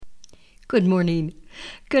Good morning,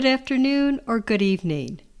 good afternoon, or good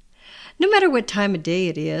evening. No matter what time of day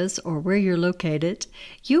it is or where you're located,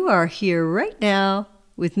 you are here right now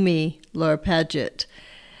with me, Laura Paget.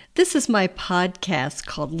 This is my podcast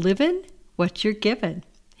called Livin' What You're Given.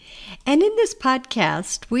 And in this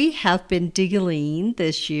podcast, we have been dealing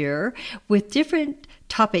this year with different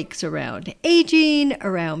topics around aging,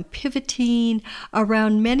 around pivoting,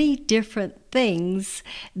 around many different things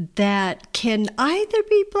that can either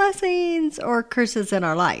be blessings or curses in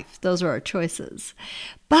our life. Those are our choices.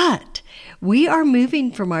 But we are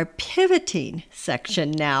moving from our pivoting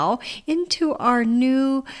section now into our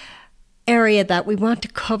new area that we want to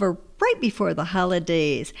cover right before the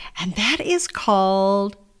holidays, and that is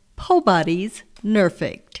called Po Buddies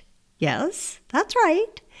Nerfect. Yes, that's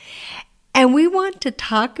right. And we want to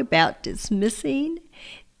talk about dismissing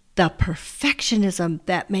the perfectionism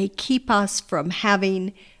that may keep us from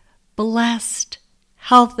having blessed,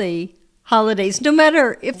 healthy holidays, no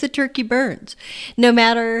matter if the turkey burns, no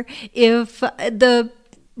matter if the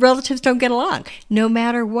relatives don't get along, no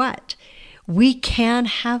matter what. We can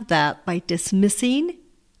have that by dismissing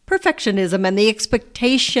perfectionism and the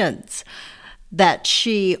expectations that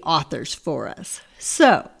she authors for us.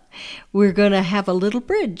 So we're going to have a little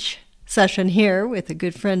bridge session here with a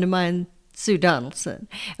good friend of mine, Sue Donaldson.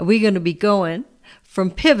 And we're going to be going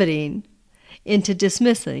from pivoting into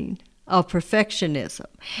dismissing of perfectionism.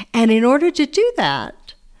 And in order to do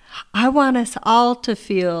that, I want us all to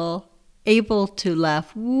feel able to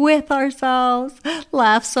laugh with ourselves,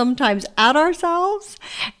 laugh sometimes at ourselves,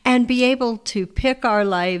 and be able to pick our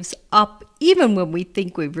lives up even when we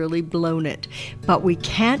think we've really blown it. But we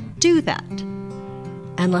can't do that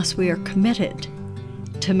unless we are committed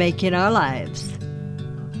to making our lives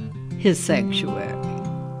His sanctuary.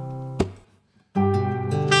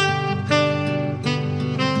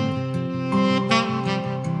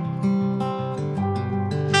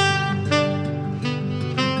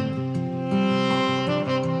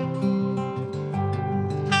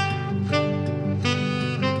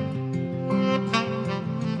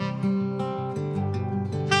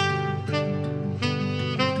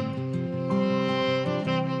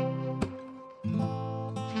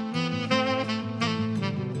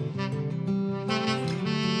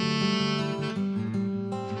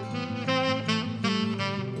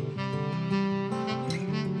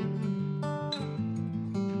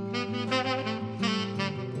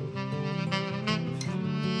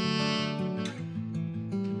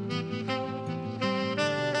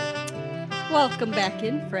 Welcome back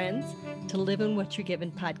in, friends, to Livin' What You're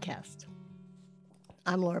Given podcast.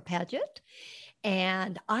 I'm Laura Paget,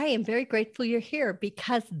 and I am very grateful you're here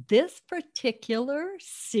because this particular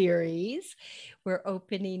series, we're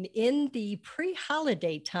opening in the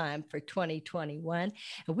pre-holiday time for 2021,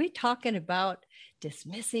 and we're talking about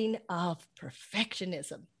dismissing of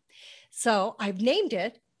perfectionism. So I've named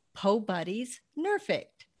it Po Buddies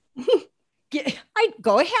Nerfect.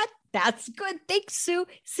 Go ahead. That's good. Thanks, Sue.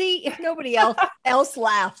 See, if nobody else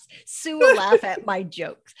laughs, Sue will laugh at my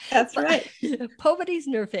jokes. That's right. Po Buddies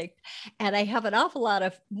Nerfect. And I have an awful lot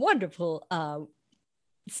of wonderful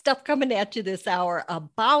stuff coming at you this hour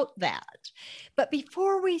about that. But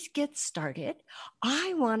before we get started,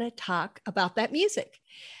 I want to talk about that music.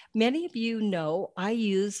 Many of you know I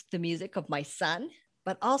use the music of my son,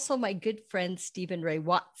 but also my good friend Stephen Ray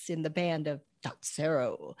Watts in the band of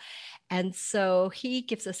Doxero. And so he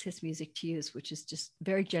gives us his music to use, which is just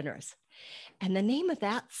very generous. And the name of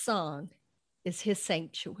that song is His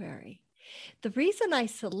Sanctuary. The reason I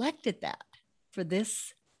selected that for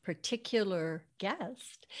this particular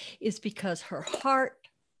guest is because her heart,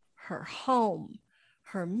 her home,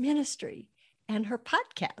 her ministry, and her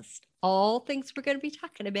podcast, all things we're going to be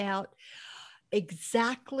talking about,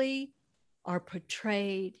 exactly are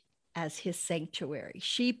portrayed as His sanctuary.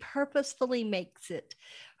 She purposefully makes it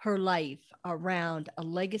her life around a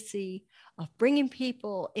legacy of bringing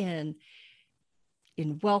people in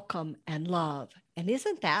welcome and love. And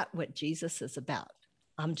isn't that what Jesus is about?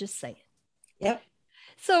 I'm just saying. Yep.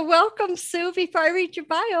 So welcome, Sue. Before I read your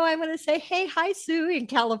bio, I want to say, hey, hi, Sue in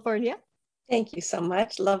California. Thank you so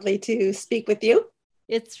much. Lovely to speak with you.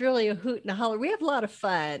 It's really a hoot and a holler. We have a lot of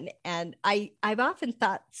fun. And I've often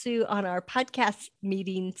thought, Sue, on our podcast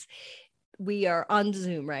meetings, we are on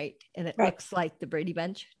Zoom, right? And it looks like the Brady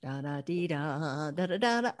Bunch, da-da-dee-da,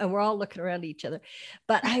 da-da-da-da, and we're all looking around each other.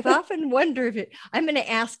 But I've often wondered if I'm going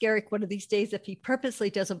to ask Eric one of these days if he purposely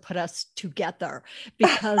doesn't put us together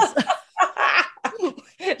because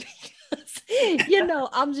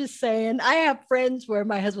I'm just saying, I have friends where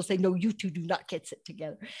my husband will say, no, you two do not get sit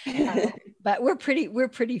together. But we're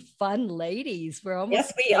pretty fun ladies. We're almost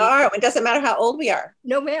Yes, we are. It doesn't matter how old we are.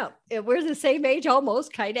 No, ma'am. We're the same age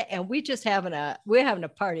almost, kind of, and we're having a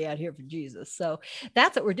party out here for Jesus. So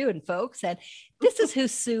that's what we're doing, folks. And this is who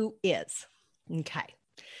Sue is. Okay.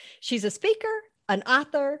 She's a speaker, an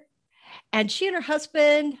author, and she and her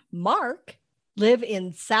husband, Mark, live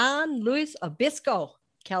in San Luis Obispo,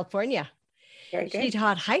 California. Very good. She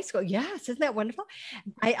taught high school. Yes, isn't that wonderful?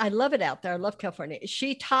 I love it out there. I love California.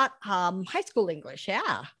 She taught high school English.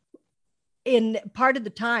 Yeah. In part of the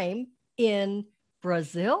time in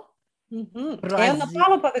Brazil. Mm-hmm. And the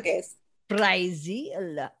Paulo Portuguese.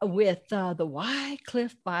 Brazil with the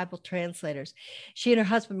Wycliffe Bible translators. She and her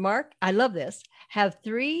husband, Mark, I love this, have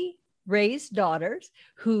 3 raised daughters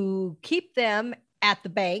who keep them at the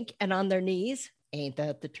bank and on their knees. Ain't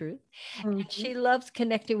that the truth? Mm-hmm. And she loves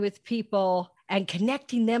connecting with people and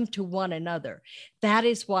connecting them to one another. That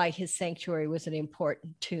is why His Sanctuary was an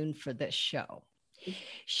important tune for this show.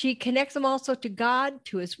 She connects them also to God,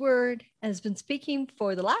 to His Word, and has been speaking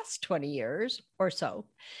for the last 20 years or so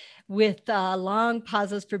with long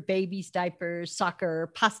pauses for babies, diapers,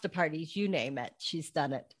 soccer, pasta parties, you name it. She's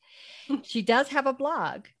done it. She does have a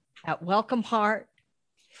blog at Welcome Heart,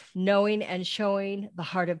 Knowing and Showing the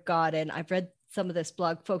Heart of God. And I've read some of this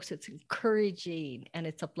blog, folks. It's encouraging and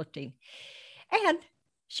it's uplifting. And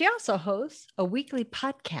she also hosts a weekly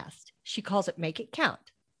podcast. She calls it Make It Count.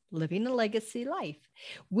 Living a Legacy Life.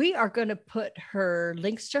 We are going to put her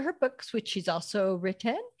links to her books, which she's also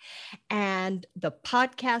written, and the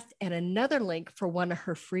podcast, and another link for one of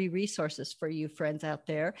her free resources for you friends out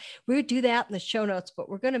there. We'll do that in the show notes, but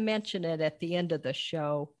we're going to mention it at the end of the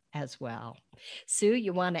show as well. Sue,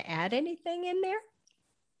 you want to add anything in there?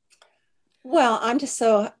 Well, I'm just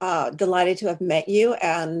so delighted to have met you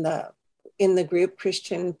and in the group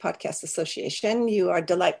Christian Podcast Association. You are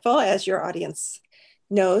delightful, as your audience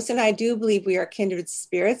knows, and I do believe we are kindred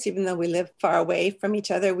spirits. Even though we live far away from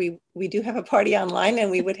each other, we do have a party online,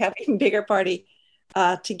 and we would have an even bigger party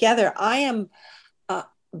together. I am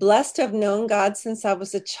blessed to have known God since I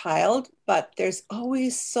was a child, but there's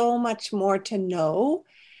always so much more to know,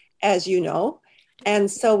 as you know,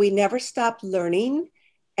 and so we never stop learning,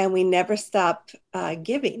 and we never stop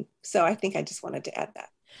giving. So I think I just wanted to add that.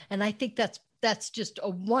 And I think that's just a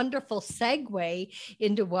wonderful segue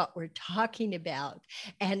into what we're talking about.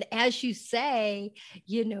 And as you say,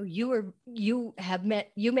 you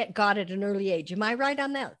met God at an early age. Am I right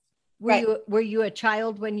on that? Were you a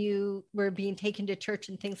child when you were being taken to church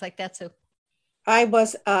and things like that? So I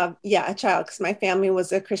was, a child, because my family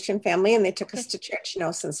was a Christian family, and they took us to church,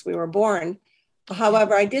 since we were born.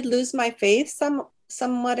 However, I did lose my faith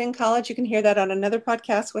somewhat in college. You can hear that on another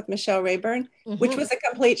podcast with Michelle Rayburn, which was a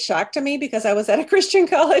complete shock to me because I was at a Christian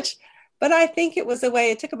college. But I think it was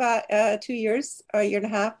it took about 2 years or a year and a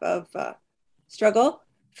half of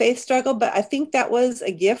faith struggle. But I think that was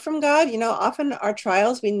a gift from God. Often our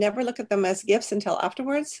trials, we never look at them as gifts until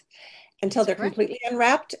afterwards, until they're completely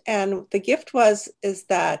unwrapped. And the gift is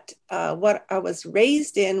that what I was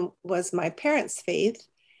raised in was my parents' faith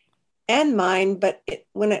and mine, but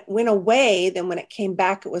when it went away, then when it came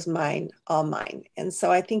back, it was mine, all mine. And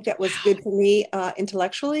so I think that was good for me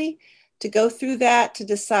intellectually to go through that, to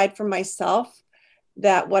decide for myself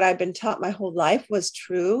that what I've been taught my whole life was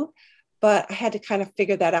true, but I had to kind of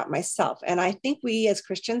figure that out myself. And I think we as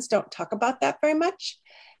Christians don't talk about that very much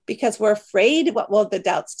because we're afraid what will the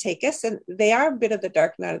doubts take us. And they are a bit of the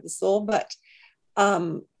dark night of the soul, but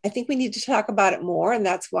I think we need to talk about it more. And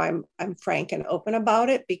that's why I'm frank and open about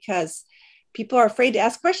it, because people are afraid to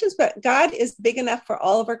ask questions, but God is big enough for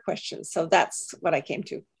all of our questions. So that's what I came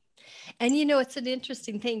to. And, it's an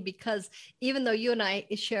interesting thing because even though you and I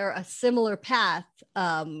share a similar path,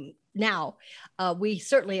 now, we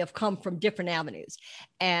certainly have come from different avenues.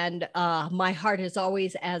 And my heart is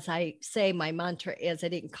always, as I say, my mantra is I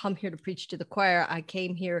didn't come here to preach to the choir. I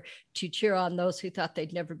came here to cheer on those who thought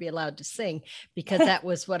they'd never be allowed to sing, because that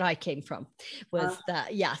was what I came from, was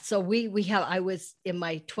that. Yeah. So I was in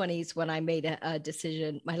my 20s when I made a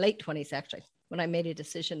decision, my late 20s, actually, when I made a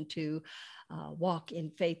decision to walk in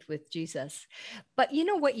faith with Jesus. But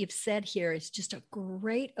what you've said here is just a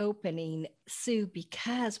great opening, Sue,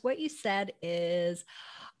 because what you said is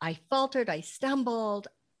I faltered, I stumbled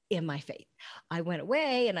in my faith. I went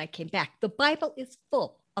away and I came back. The Bible is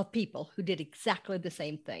full of people who did exactly the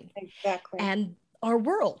same thing. Exactly. And our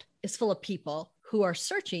world is full of people who are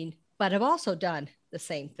searching, but have also done the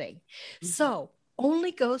same thing. Mm-hmm. So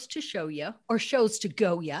only goes to show you, or shows to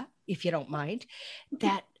go you, if you don't mind,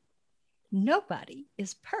 that Nobody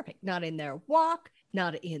is perfect, not in their walk,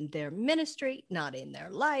 not in their ministry, not in their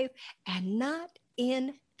life, and not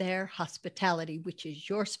in their hospitality, which is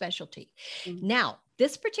your specialty. Mm-hmm. Now,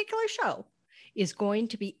 this particular show is going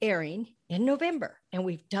to be airing in November. And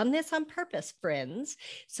we've done this on purpose, friends,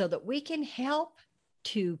 so that we can help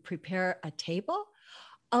to prepare a table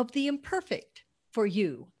of the imperfect for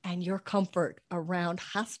you and your comfort around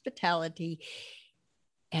hospitality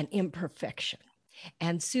and imperfection.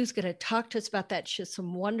 And Sue's going to talk to us about that. She has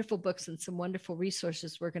some wonderful books and some wonderful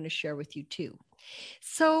resources we're going to share with you too.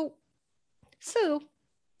 So, Sue,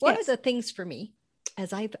 one of the things for me,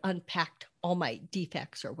 as I've unpacked all my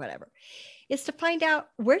defects or whatever, is to find out,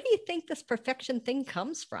 where do you think this perfection thing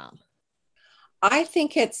comes from? I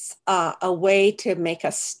think it's a way to make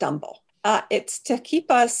us stumble. It's to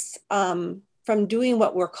keep us from doing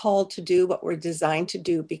what we're called to do, what we're designed to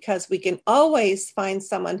do, because we can always find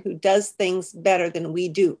someone who does things better than we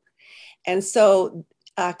do. And so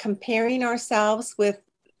comparing ourselves with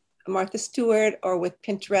Martha Stewart or with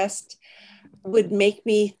Pinterest would make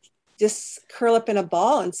me just curl up in a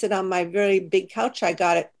ball and sit on my very big couch I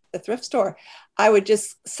got at the thrift store. I would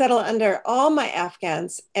just settle under all my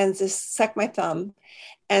Afghans and just suck my thumb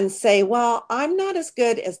and say, well, I'm not as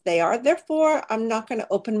good as they are. Therefore, I'm not going to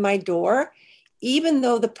open my door, even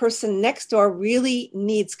though the person next door really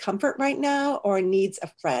needs comfort right now, or needs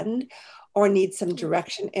a friend, or needs some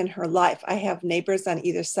direction in her life. I have neighbors on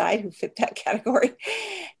either side who fit that category.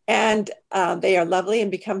 And they are lovely and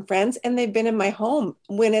become friends. And they've been in my home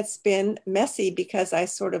when it's been messy, because I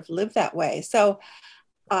sort of live that way. So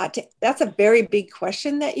that's a very big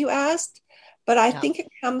question that you asked. But I think it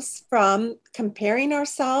comes from comparing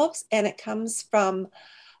ourselves, and it comes from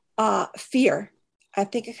fear. I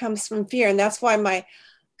think it comes from fear. And that's why my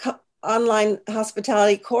online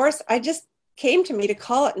hospitality course, I just came to me to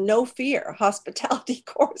call it No Fear Hospitality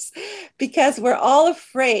Course, because we're all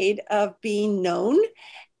afraid of being known.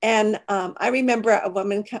 And I remember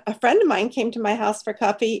a friend of mine came to my house for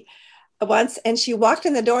coffee once, and she walked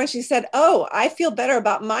in the door and she said, "Oh, I feel better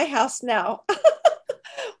about my house now,"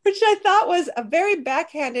 which I thought was a very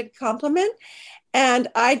backhanded compliment. And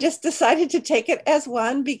I just decided to take it as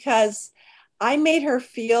one, because I made her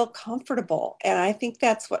feel comfortable. And I think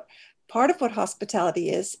that's what part of what hospitality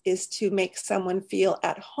is to make someone feel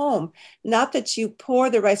at home. Not that you pour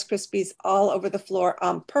the Rice Krispies all over the floor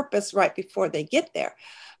on purpose right before they get there,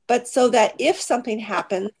 but so that if something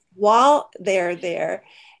happens while they're there,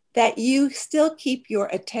 that you still keep your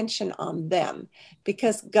attention on them,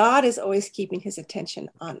 because God is always keeping his attention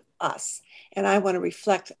on us. And I want to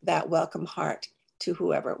reflect that welcome heart to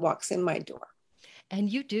whoever walks in my door. And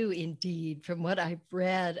you do indeed, from what I've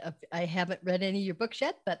read. I haven't read any of your books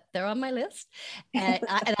yet, but they're on my list. And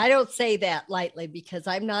I don't say that lightly, because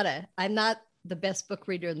I'm not the best book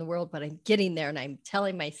reader in the world, but I'm getting there. And I'm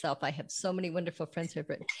telling myself, I have so many wonderful friends who have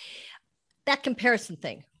written. That comparison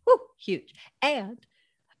thing, huge. And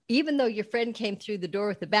even though your friend came through the door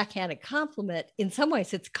with a backhanded compliment, in some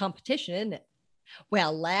ways it's competition, isn't it?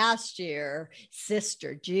 Well, last year,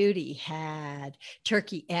 Sister Judy had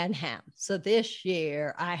turkey and ham. So this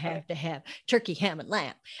year I have to have turkey, ham, and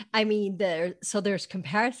lamb. I mean, there's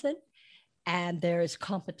comparison and there's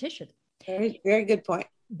competition. Very, very good point.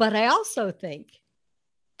 But I also think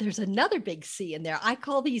there's another big C in there. I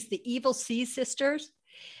call these the evil C sisters: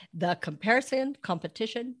 the comparison,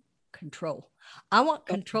 competition, control. I want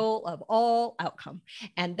control of all outcome.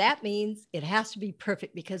 And that means it has to be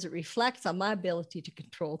perfect, because it reflects on my ability to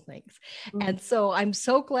control things. Mm-hmm. And so I'm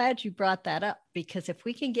so glad you brought that up, because if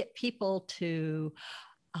we can get people to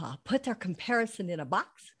put their comparison in a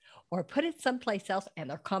box, or put it someplace else, and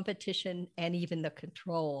their competition and even the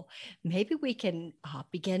control, maybe we can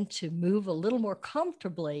begin to move a little more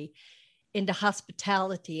comfortably into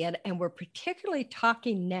hospitality. And we're particularly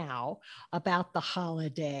talking now about the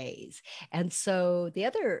holidays. And so the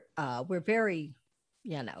other, we're very,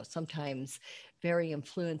 sometimes very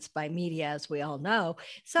influenced by media, as we all know.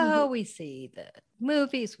 So we see the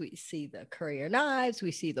movies, we see the Currier knives,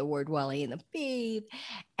 we see the word Wally and the beef,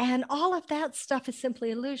 and all of that stuff is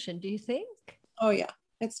simply illusion. Do you think? Oh yeah,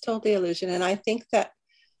 it's totally illusion. And I think that,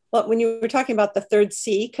 well, when you were talking about the third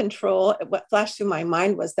C, control, what flashed through my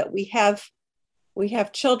mind was that we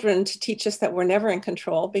have children to teach us that we're never in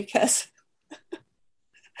control, because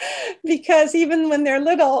even when they're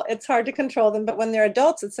little, it's hard to control them, but when they're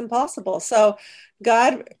adults, it's impossible. So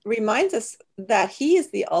God reminds us that he is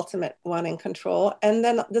the ultimate one in control. And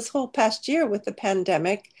then this whole past year with the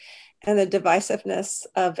pandemic and the divisiveness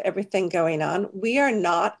of everything going on, we are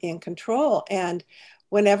not in control. And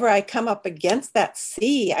whenever I come up against that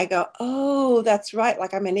C, I go, oh, that's right.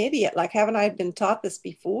 Like I'm an idiot. Like, haven't I been taught this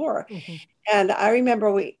before? Mm-hmm. And I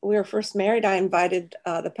remember we were first married. I invited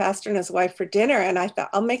the pastor and his wife for dinner, and I thought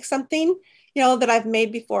I'll make something, that I've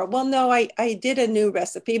made before. Well, no, I did a new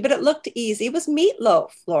recipe, but it looked easy. It was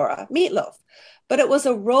meatloaf, Laura, meatloaf. But it was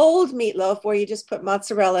a rolled meatloaf where you just put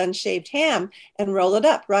mozzarella and shaved ham and roll it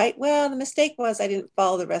up, right? Well, the mistake was I didn't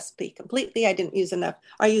follow the recipe completely. I didn't use enough.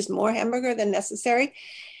 I used more hamburger than necessary.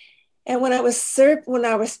 And when I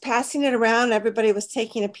was passing it around, everybody was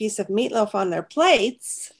taking a piece of meatloaf on their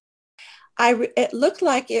plates. It looked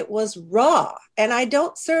like it was raw, and I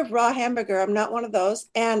don't serve raw hamburger. I'm not one of those.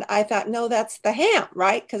 And I thought, no, that's the ham,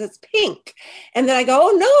 right? Because it's pink. And then I go,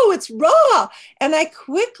 oh no, it's raw. And I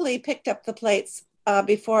quickly picked up the plates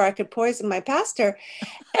before I could poison my pastor.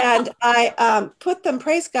 And I put them,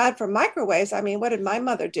 praise God, for microwaves. I mean, what did my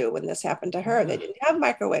mother do when this happened to her? They didn't have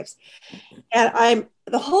microwaves. And I'm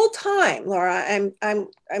the whole time, Laura,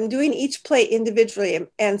 I'm doing each plate individually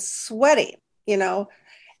and sweating,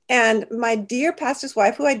 And my dear pastor's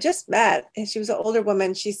wife, who I just met, and she was an older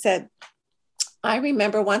woman, she said, I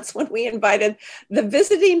remember once when we invited the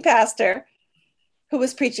visiting pastor who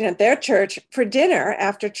was preaching at their church for dinner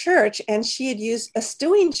after church, and she had used a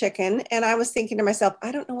stewing chicken. And I was thinking to myself,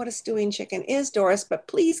 I don't know what a stewing chicken is, Doris, but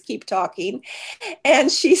please keep talking.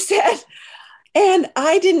 And she said, and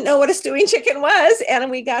I didn't know what a stewing chicken was.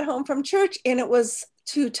 And we got home from church and it was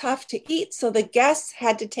too tough to eat. So the guests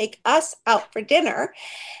had to take us out for dinner.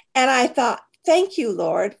 And I thought, thank you,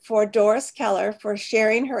 Lord, for Doris Keller for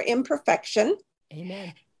sharing her imperfection.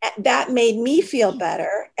 Amen. That made me feel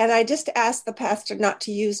better. And I just asked the pastor not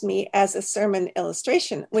to use me as a sermon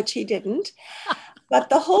illustration, which he didn't. But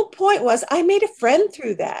the whole point was I made a friend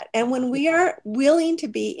through that. And when we are willing to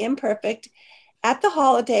be imperfect at the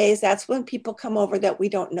holidays, that's when people come over that we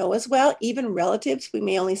don't know as well, even relatives. We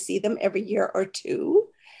may only see them every year or two,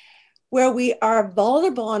 where we are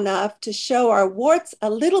vulnerable enough to show our warts a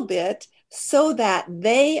little bit so that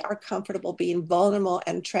they are comfortable being vulnerable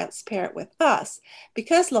and transparent with us.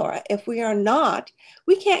 Because, Laura, if we are not,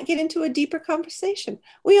 we can't get into a deeper conversation.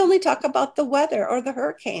 We only talk about the weather or the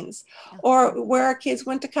hurricanes or where our kids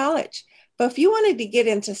went to college. But if you wanted to get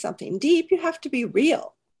into something deep, you have to be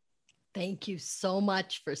real. Thank you so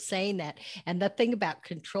much for saying that. And the thing about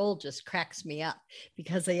control just cracks me up,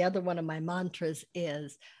 because the other one of my mantras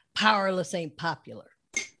is powerless ain't popular.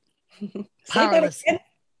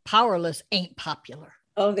 Powerless ain't popular.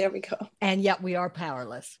 Oh, there we go. And yet we are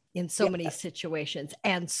powerless in so many situations.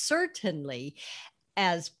 And certainly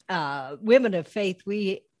as women of faith,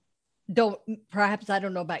 we don't, perhaps, I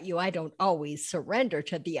don't know about you, I don't always surrender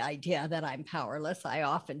to the idea that I'm powerless. I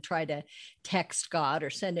often try to text God or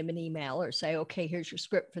send him an email or say, okay, here's your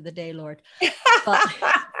script for the day, Lord. But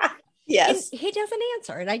yes, he doesn't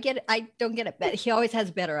answer, and I don't get it, but he always has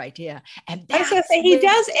a better idea. And I was going to say, he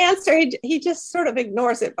does answer. He just sort of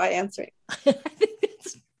ignores it by answering. I think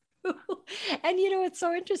that's true. And it's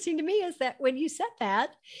so interesting to me is that when you said that,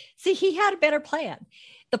 see, he had a better plan.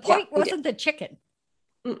 The point wasn't the chicken.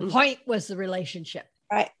 The point was the relationship.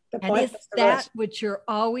 Right. And is that what you're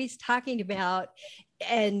always talking about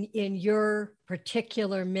and in your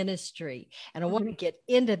particular ministry? And I want to get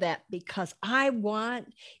into that because I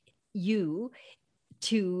want you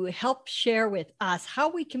to help share with us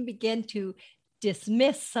how we can begin to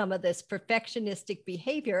dismiss some of this perfectionistic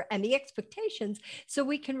behavior and the expectations so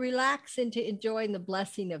we can relax into enjoying the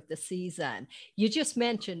blessing of the season. You just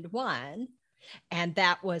mentioned one, and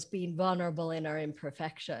that was being vulnerable in our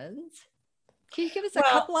imperfections. Can you give us a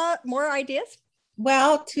couple of more ideas?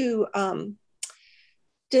 Well,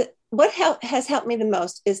 what has helped me the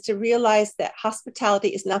most is to realize that hospitality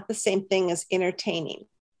is not the same thing as entertaining.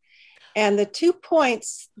 And the 2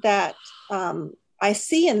 points that I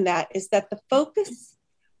see in that is that the focus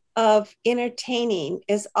of entertaining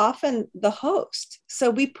is often the host.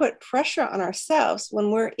 So we put pressure on ourselves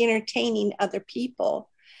when we're entertaining other people.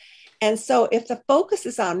 And so if the focus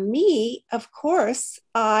is on me, of course,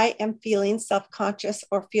 I am feeling self-conscious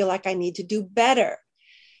or feel like I need to do better.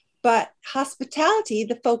 But hospitality,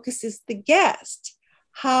 the focus is the guest.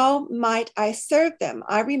 How might I serve them?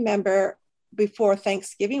 I remember before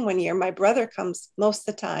Thanksgiving one year, my brother comes most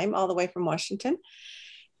of the time, all the way from Washington.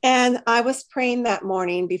 And I was praying that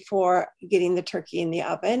morning before getting the turkey in the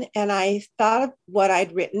oven. And I thought of what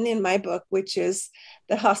I'd written in my book, which is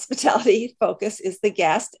the hospitality focus is the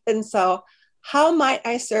guest. And so how might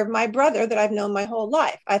I serve my brother that I've known my whole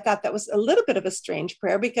life? I thought that was a little bit of a strange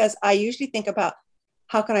prayer because I usually think about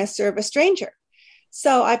how can I serve a stranger?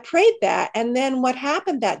 So I prayed that. And then what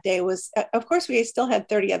happened that day was, of course, we still had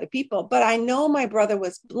 30 other people, but I know my brother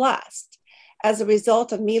was blessed as a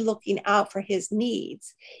result of me looking out for his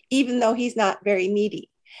needs, even though he's not very needy.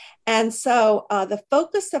 And so the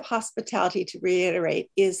focus of hospitality, to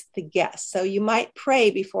reiterate, is the guest. So you might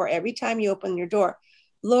pray before every time you open your door,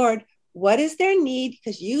 Lord, what is their need?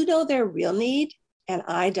 Because you know their real need and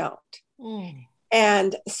I don't. Mm.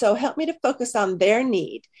 And so help me to focus on their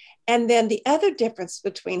need. And then the other difference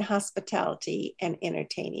between hospitality and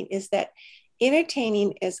entertaining is that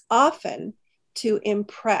entertaining is often to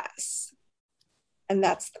impress. And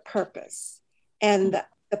that's the purpose. And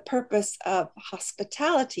the purpose of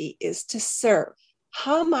hospitality is to serve.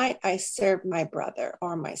 How might I serve my brother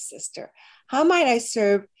or my sister? How might I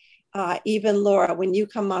serve even Laura, when you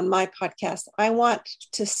come on my podcast? I want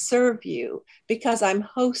to serve you because I'm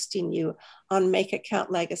hosting you on Make It Count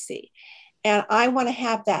Legacy. And I want to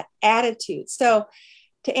have that attitude. So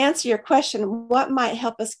to answer your question, what might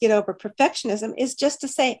help us get over perfectionism is just to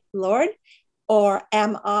say, Lord, or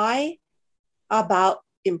am I about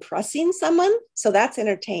impressing someone? So that's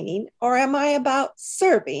entertaining. Or am I about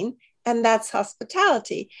serving? And that's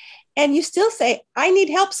hospitality. And you still say, I need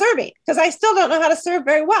help serving because I still don't know how to serve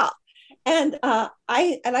very well. And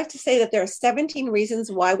I like to say that there are 17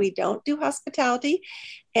 reasons why we don't do hospitality.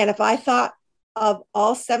 And if I thought of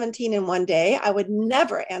all 17 in one day, I would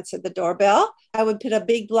never answer the doorbell. I would put a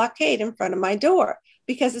big blockade in front of my door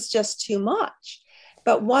because it's just too much.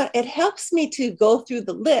 But it helps me to go through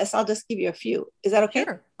the list. I'll just give you a few. Is that okay?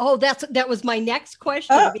 Sure. Oh, that was my next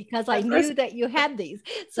question because I knew that you had these.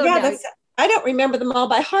 So yeah, I don't remember them all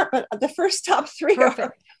by heart, but the first top three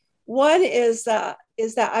are. One is that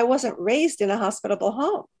I wasn't raised in a hospitable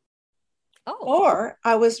home. Oh. Or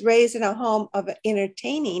I was raised in a home of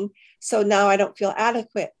entertaining, so now I don't feel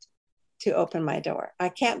adequate to open my door. I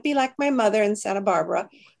can't be like my mother in Santa Barbara,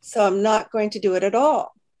 so I'm not going to do it at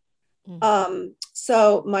all. Mm-hmm.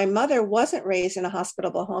 So my mother wasn't raised in a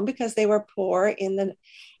hospitable home because they were poor in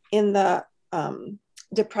the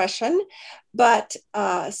Depression, but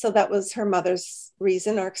so that was her mother's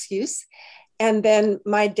reason or excuse. And then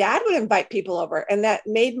my dad would invite people over, and that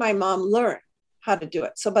made my mom learn how to do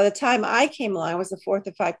it. So by the time I came along, I was the fourth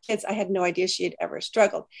of five kids. I had no idea she had ever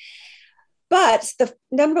struggled. But the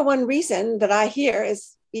number one reason that I hear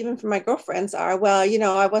is, even from my girlfriends, are, well,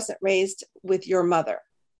 I wasn't raised with your mother.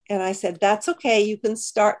 And I said, that's okay. You can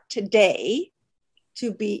start today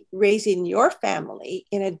to be raising your family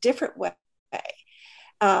in a different way.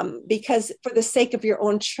 Because for the sake of your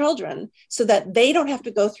own children, so that they don't have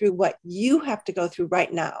to go through what you have to go through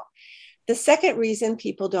right now. The second reason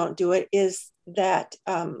people don't do it is that,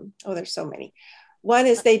 there's so many. One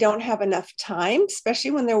is they don't have enough time,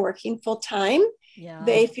 especially when they're working full time. Yeah.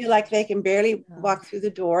 They feel like they can barely walk through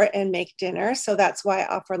the door and make dinner. So that's why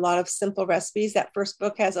I offer a lot of simple recipes. That first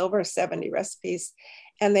book has over 70 recipes,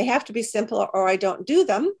 and they have to be simple or I don't do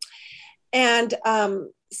them. And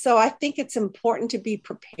so I think it's important to be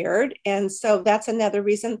prepared. And so that's another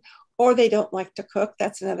reason. Or they don't like to cook.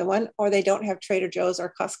 That's another one. Or they don't have Trader Joe's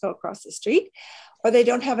or Costco across the street. Or they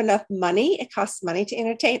don't have enough money. It costs money to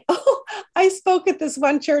entertain. Oh, I spoke at this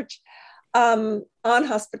one church on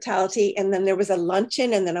hospitality. And then there was a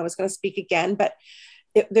luncheon. And then I was going to speak again. But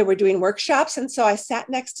they were doing workshops. And so I sat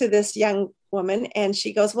next to this young woman. And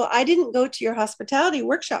she goes, well, I didn't go to your hospitality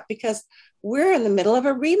workshop because we're in the middle of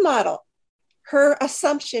a remodel. Her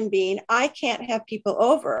assumption being, I can't have people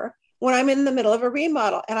over when I'm in the middle of a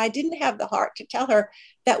remodel. And I didn't have the heart to tell her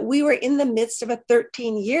that we were in the midst of a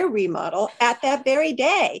 13-year remodel at that very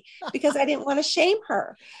day, because I didn't want to shame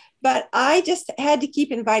her. But I just had to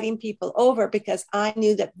keep inviting people over because I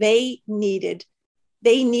knew that they needed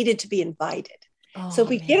to be invited. Oh, so if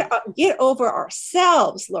we get over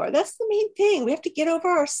ourselves, Laura, that's the main thing. We have to get over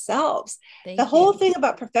ourselves. The whole thing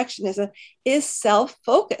about perfectionism is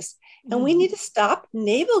self-focused. And we need to stop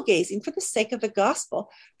navel gazing for the sake of the gospel,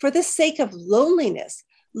 for the sake of loneliness.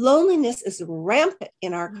 Loneliness is rampant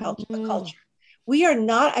in our culture. We are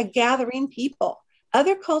not a gathering people.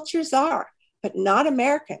 Other cultures are, but not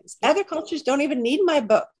Americans. Other cultures don't even need my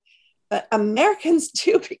book, but Americans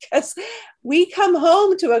do, because we come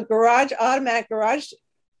home to a automatic garage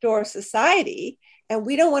door society. And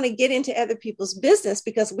we don't want to get into other people's business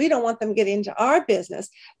because we don't want them getting into our business.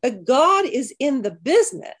 But God is in the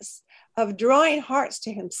business of drawing hearts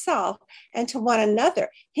to himself and to one another.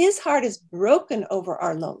 His heart is broken over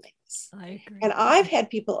our loneliness. I agree. And I've had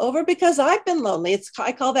people over because I've been lonely.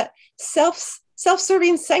 I call that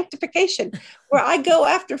self-serving sanctification, where I go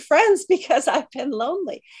after friends because I've been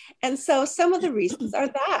lonely. And so some of the reasons are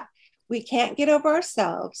that we can't get over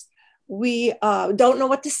ourselves. We don't know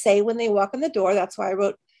what to say when they walk in the door. That's why I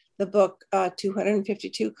wrote the book,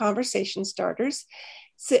 252 Conversation Starters.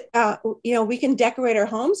 So, we can decorate our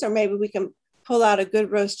homes, or maybe we can pull out a good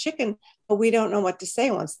roast chicken, but we don't know what to say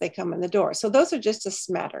once they come in the door. So those are just a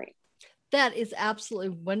smattering. That is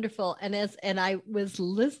absolutely wonderful. And I was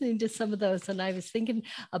listening to some of those, and I was thinking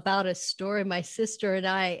about a story. My sister and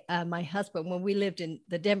I, my husband, when we lived in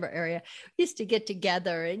the Denver area, used to get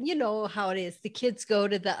together, and you know how it is. The kids go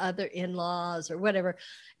to the other in-laws or whatever.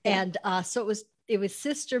 Yeah. And so it was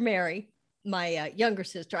Sister Mary, my younger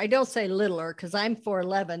sister. I don't say littler because I'm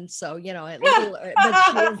 4'11", so you know, littler, but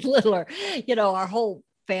she is littler. You know, our whole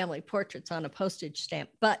family portraits on a postage stamp.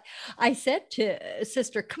 But I said to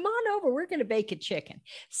Sister, come on over, we're going to bake a chicken.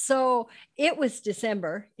 So it was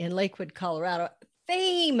December in Lakewood, Colorado,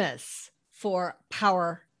 famous for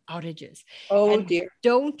power outages. Oh, and dear.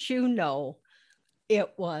 Don't you know,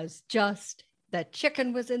 it was just, the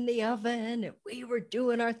chicken was in the oven and we were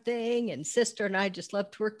doing our thing. And Sister and I just love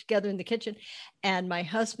to work together in the kitchen. And my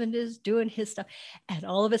husband is doing his stuff. And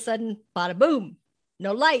all of a sudden, bada boom,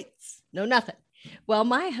 no lights, no nothing. Well,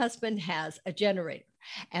 my husband has a generator.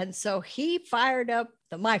 And so he fired up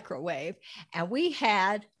the microwave and we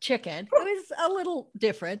had chicken. It was a little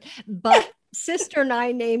different, but Sister and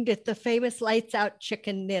I named it the famous Lights Out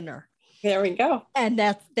Chicken Dinner. There we go. And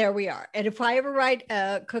there we are. And if I ever write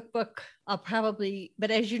a cookbook, I'll probably, but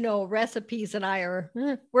as you know, recipes and I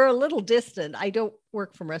we're a little distant. I don't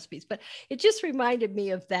work from recipes, but it just reminded me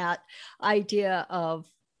of that idea of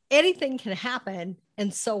anything can happen.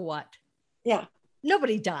 And so what? Yeah.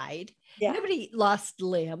 Nobody died. Yeah. Nobody lost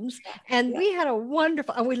limbs. And we had a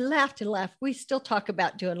wonderful, and we laughed and laughed. We still talk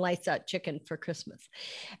about doing Lights Out Chicken for Christmas.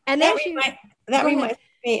 And that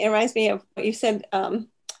reminds me of what you said.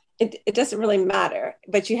 It doesn't really matter,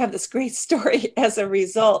 but you have this great story as a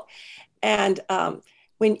result. And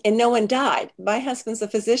no one died. My husband's a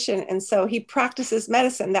physician, and so he practices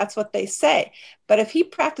medicine. That's what they say. But if he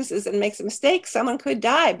practices and makes a mistake, someone could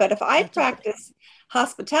die. But if I practice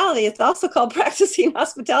hospitality, it's also called practicing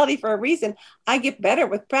hospitality for a reason. I get better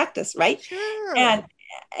with practice, right? Sure.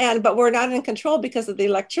 But we're not in control because of the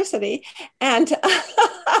electricity. And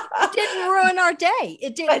it didn't ruin our day.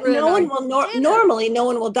 It didn't. But normally no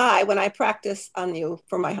one will die when I practice on you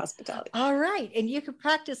for my hospitality. All right, and you can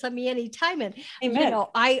practice on me anytime. And Amen. You know,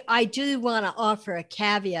 I do want to offer a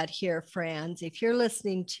caveat here, friends. If you're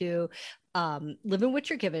listening to Living What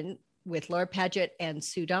You're Given with Laura Padgett and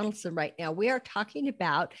Sue Donaldson right now, we are talking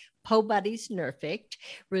about Po Buddy's Nerfect,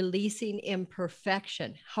 releasing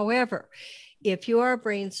imperfection. However, if you are a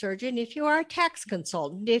brain surgeon, if you are a tax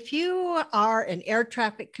consultant, if you are an air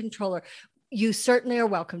traffic controller, you certainly are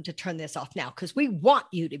welcome to turn this off now because we want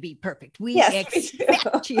you to be perfect. We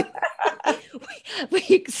expect you. we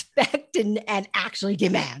expect and actually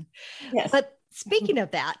demand. Yes. But speaking of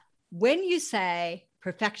that, when you say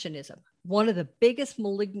perfectionism, one of the biggest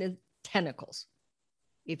malignant tentacles,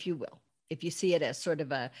 if you will, if you see it as sort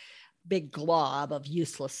of a big glob of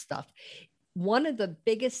useless stuff, one of the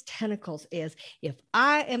biggest tentacles is if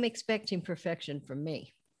I am expecting perfection from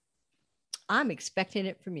me, I'm expecting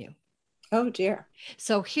it from you. Oh, dear.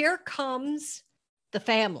 So here comes the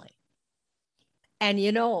family. And,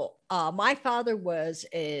 you know, my father was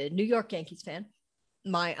a New York Yankees fan.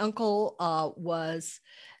 My uncle was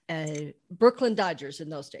Brooklyn Dodgers in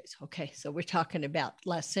those days. Okay, so we're talking about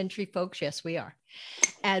last century folks. Yes, we are.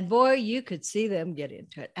 And boy, you could see them get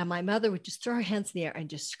into it. And my mother would just throw her hands in the air and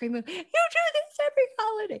just scream, "You do this every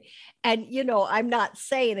holiday." And, you know, I'm not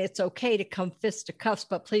saying it's okay to come fist to cuffs,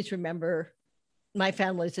 but please remember my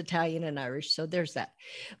family's Italian and Irish. So there's that.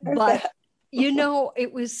 But, you know,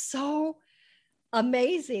 it was so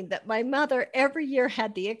amazing that my mother every year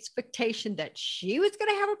had the expectation that she was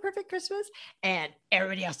going to have a perfect Christmas and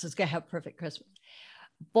everybody else was going to have a perfect Christmas.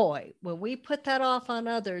 Boy, when we put that off on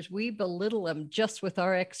others, we belittle them just with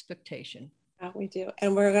our expectation. Yeah, we do.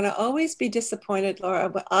 And we're going to always be disappointed, Laura,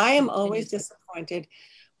 but I am always disappointed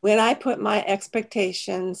when I put my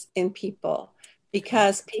expectations in people,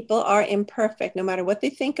 because people are imperfect. No matter what they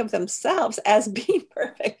think of themselves as being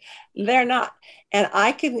perfect, they're not. And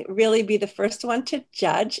I can really be the first one to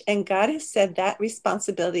judge. And God has said that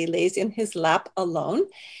responsibility lays in his lap alone.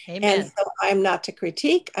 Amen. And so I'm not to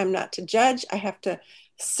critique. I'm not to judge. I have to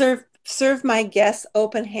serve my guests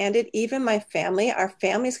open-handed. Even my family. Our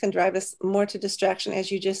families can drive us more to distraction,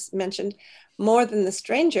 as you just mentioned, more than the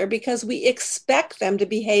stranger, because we expect them to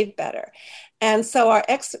behave better. And so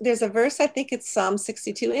there's a verse, I think it's Psalm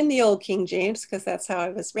 62 in the old King James, because that's how I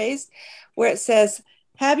was raised, where it says,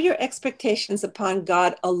 "Have your expectations upon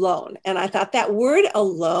God alone." And I thought that word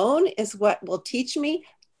alone is what will teach me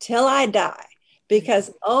till I die,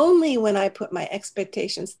 because only when I put my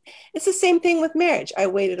expectations, it's the same thing with marriage. I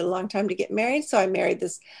waited a long time to get married. So I married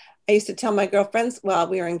this I used to tell my girlfriends, well,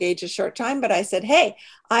 we were engaged a short time, but I said, hey,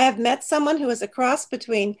 I have met someone who is a cross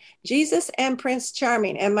between Jesus and Prince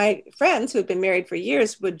Charming. And my friends who had been married for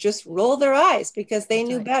years would just roll their eyes because they That's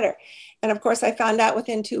knew right. better. And of course, I found out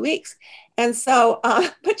within 2 weeks. And so,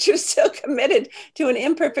 but you're still committed to an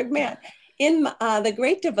imperfect man. In the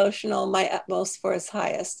great devotional, My Utmost for His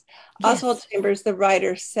Highest, Oswald Yes. Chambers, the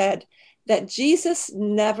writer, said that Jesus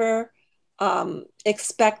never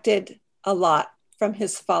expected a lot from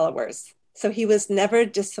his followers. So he was never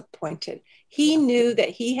disappointed. He Yeah. knew that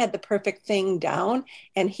he had the perfect thing down,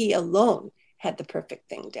 and he alone had the perfect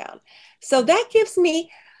thing down. So that gives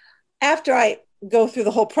me, after I go through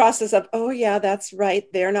the whole process of, oh, yeah, that's right,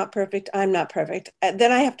 they're not perfect, I'm not perfect,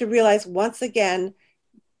 then I have to realize once again,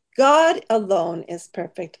 God alone is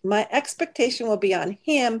perfect. My expectation will be on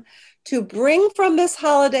Him to bring from this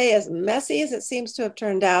holiday, as messy as it seems to have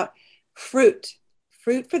turned out, fruit,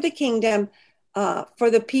 fruit for the kingdom, for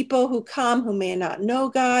the people who come who may not know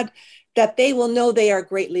God, that they will know they are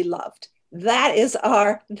greatly loved. That is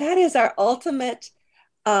our ultimate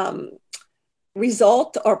um,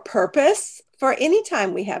 result or purpose for any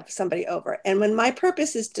time we have somebody over. And when my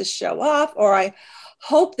purpose is to show off, or I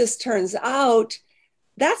hope this turns out,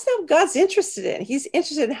 that's not what God's interested in. He's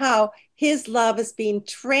interested in how his love is being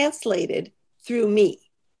translated through me.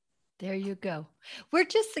 There you go. We're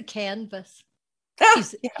just the canvas. Ah,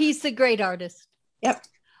 He's the great artist. yep.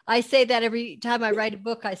 I say that every time I write a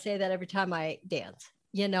book. I say that every time I dance.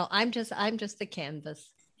 I'm just the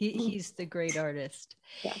canvas. He's the great artist.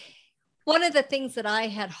 Yeah. One of the things that I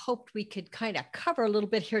had hoped we could kind of cover a little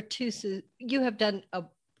bit here too, so you have done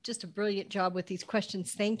just a brilliant job with these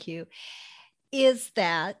questions. Thank you. Is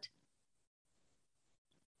that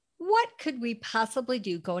what could we possibly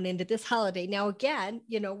do going into this holiday? Now, again,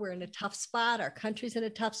 we're in a tough spot. Our country's in a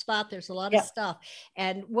tough spot. There's a lot of stuff.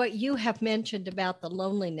 And what you have mentioned about the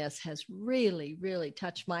loneliness has really, really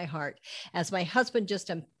touched my heart. As my husband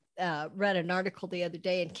just read an article the other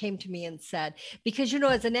day and came to me and said, because,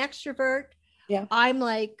 as an extrovert, I'm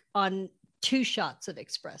like on 2 shots of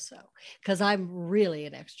espresso because I'm really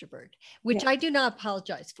an extrovert, which I do not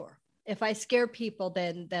apologize for. If I scare people,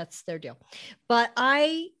 then that's their deal. But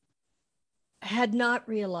I had not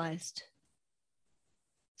realized,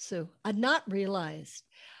 Sue, I'd not realized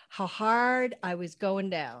how hard I was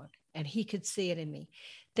going down, and he could see it in me.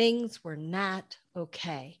 Things were not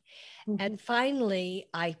okay. Mm-hmm. And finally,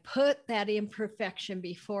 I put that imperfection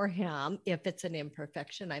before him. If it's an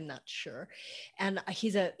imperfection, I'm not sure. And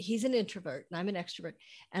he's an introvert and I'm an extrovert.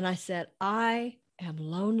 And I said, I am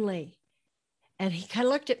lonely. And he kind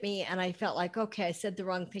of looked at me and I felt like, okay, I said the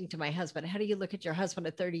wrong thing to my husband. How do you look at your husband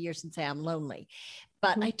at 30 years and say, I'm lonely?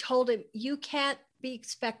 But I told him, you can't be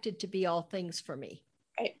expected to be all things for me.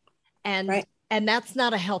 Right. And that's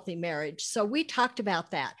not a healthy marriage. So we talked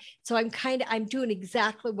about that. So I'm doing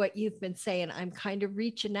exactly what you've been saying. I'm kind of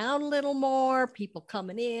reaching out a little more, people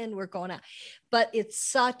coming in, we're going out. But it's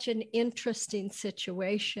such an interesting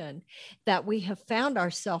situation that we have found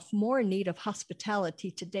ourselves more in need of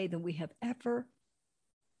hospitality today than we have ever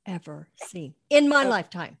seen in my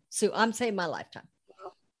lifetime. Sue, I'm saying my lifetime.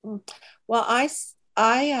 Well,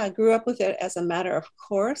 I grew up with it as a matter of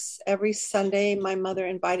course. Every Sunday, my mother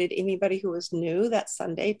invited anybody who was new that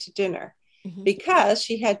Sunday to dinner because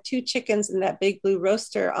she had 2 chickens in that big blue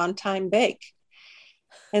roaster on time bake.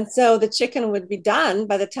 And so the chicken would be done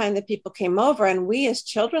by the time the people came over. And we as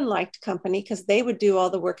children liked company because they would do all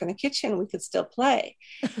the work in the kitchen. We could still play.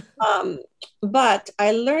 But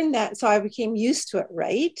I learned that. So I became used to it,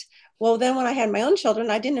 right? Well, then when I had my own children,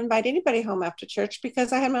 I didn't invite anybody home after church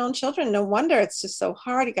because I had my own children. No wonder it's just so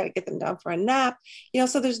hard. You got to get them down for a nap.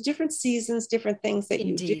 So there's different seasons, different things that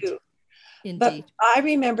you do. Indeed. But I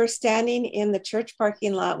remember standing in the church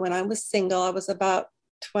parking lot when I was single. I was about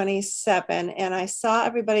 27 and I saw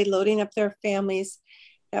everybody loading up their families.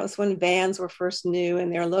 That was when vans were first new, and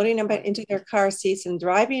they're loading them into their car seats and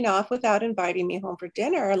driving off without inviting me home for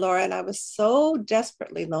dinner, Laura. And I was so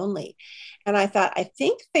desperately lonely. And I thought, I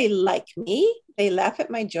think they like me. They laugh at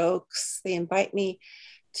my jokes. They invite me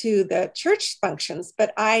to the church functions,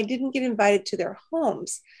 but I didn't get invited to their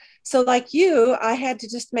homes. So like you, I had to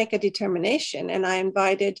just make a determination. And I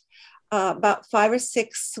invited about 5 or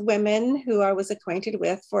 6 women who I was acquainted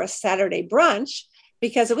with for a Saturday brunch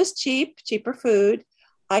because it was cheaper food.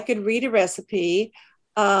 I could read a recipe.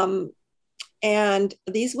 And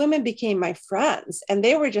these women became my friends, and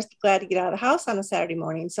they were just glad to get out of the house on a Saturday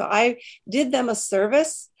morning. So I did them a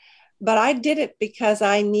service, but I did it because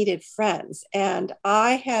I needed friends. And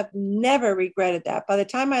I have never regretted that. By the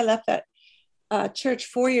time I left that church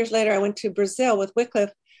 4 years later, I went to Brazil with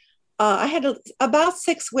Wycliffe. I had about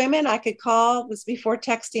 6 women I could call. It was before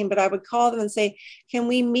texting, but I would call them and say, can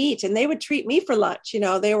we meet? And they would treat me for lunch.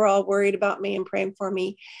 They were all worried about me and praying for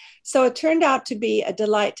me. So it turned out to be a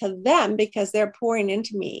delight to them because they're pouring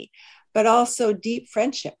into me, but also deep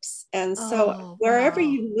friendships. And so wherever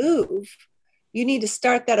you move, you need to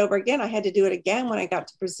start that over again. I had to do it again when I got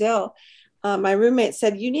to Brazil. My roommate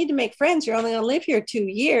said, you need to make friends. You're only going to live here 2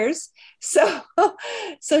 years. So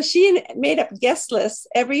she made up guest lists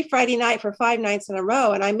every Friday night for 5 nights in a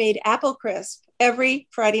row. And I made apple crisp every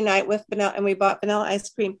Friday night with vanilla, and we bought vanilla ice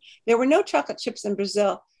cream. There were no chocolate chips in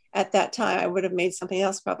Brazil at that time. I would have made something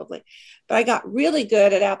else probably, but I got really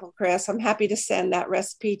good at apple crisp. I'm happy to send that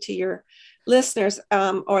recipe to your listeners,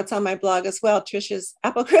 or it's on my blog as well, Trisha's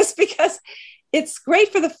Apple Crisp, because it's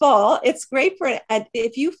great for the fall. It's great for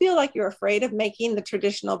if you feel like you're afraid of making the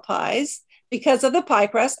traditional pies because of the pie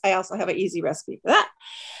crust. I also have an easy recipe for that.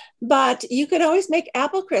 But you can always make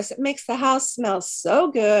apple crisp. It makes the house smell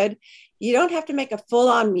so good. You don't have to make a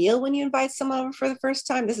full-on meal when you invite someone over for the first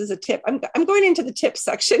time. This is a tip. I'm going into the tip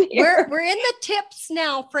section here. We're in the tips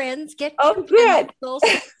now, friends. Get good.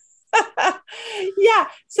 Yeah.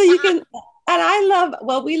 So you can. And I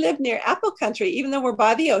love, we live near apple country, even though we're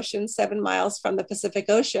by the ocean, 7 miles from the Pacific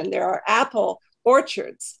Ocean. There are apple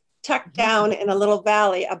orchards tucked down in a little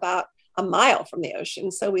valley about a mile from the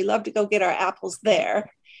ocean. So we love to go get our apples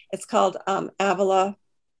there. It's called Avila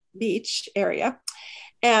Beach area.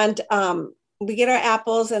 And we get our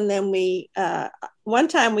apples, and then one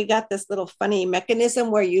time we got this little funny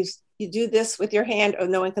mechanism where you do this with your hand. Oh,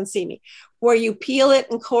 no one can see me. Where you peel it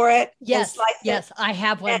and core it. Yes, and slice yes, I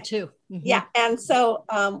have one too. Mm-hmm. Yeah, and so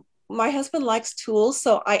my husband likes tools,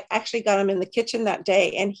 so I actually got him in the kitchen that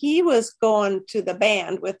day, and he was going to the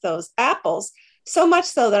band with those apples. So much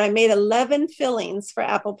so that I made 11 fillings for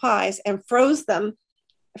apple pies and froze them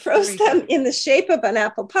in the shape of an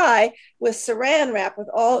apple pie with saran wrap with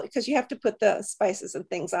because you have to put the spices and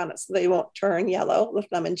things on it so they won't turn yellow with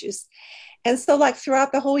lemon juice. And so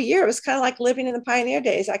throughout the whole year, it was kind of like living in the pioneer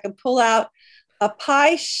days. I could pull out a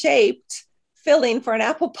pie shaped filling for an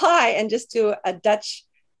apple pie and just do a Dutch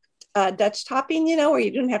topping, where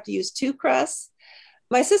you didn't have to use 2 crusts.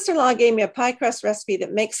 My sister-in-law gave me a pie crust recipe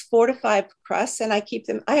that makes 4 to 5 crusts, and I keep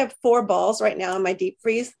them. I have 4 balls right now in my deep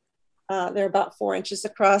freeze. They're about 4 inches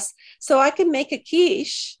across. So I can make a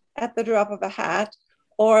quiche at the drop of a hat,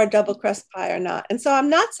 or a double crust pie or not. And so I'm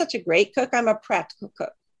not such a great cook. I'm a practical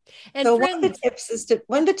cook. And so one of the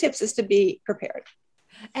tips is to be prepared.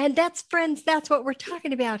 And that's what we're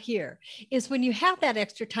talking about here, is when you have that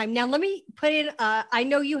extra time. Now, let me put in, I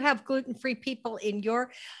know you have gluten-free people in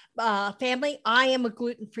your family. I am a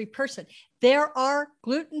gluten-free person. There are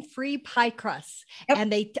gluten-free pie crusts,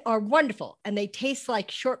 and they are wonderful, and they taste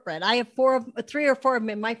like shortbread. I have 3 or 4 of them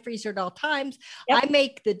in my freezer at all times. I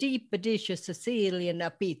make the deep, delicious Sicilian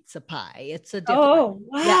pizza pie. It's a different. Oh,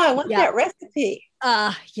 wow. I want that recipe.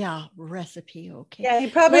 Recipe. Okay. Yeah,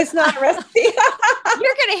 probably it's not a recipe.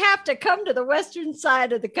 You're going to have to come to the western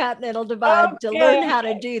side of the Continental Divide to learn how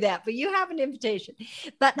to do that, but you have an invitation.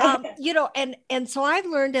 But, and so I've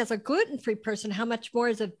learned as a gluten-free person how much more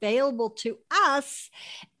is available to us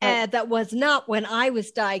that was not when I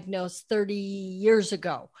was diagnosed 30 years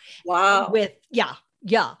ago. Wow.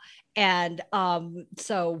 And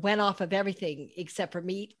so went off of everything except for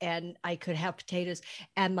meat, and I could have potatoes.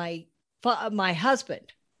 And my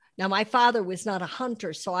husband, now my father was not a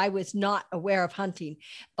hunter, so I was not aware of hunting,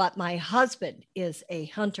 but my husband is a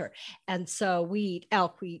hunter. And so we eat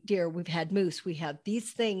elk, we eat deer, we've had moose, we have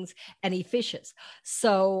these things, and he fishes.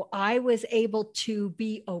 So I was able to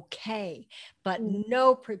be okay, but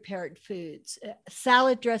no prepared foods.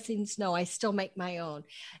 Salad dressings, no, I still make my own.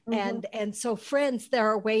 And so friends, there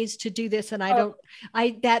are ways to do this. And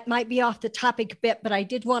that might be off the topic a bit, but I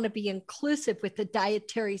did want to be inclusive with the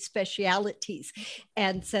dietary specialities.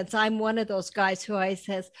 And since I'm one of those guys who always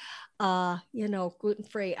says,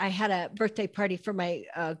 gluten-free. I had a birthday party for my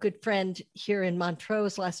good friend here in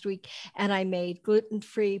Montrose last week, and I made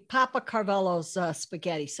gluten-free Papa Carvalho's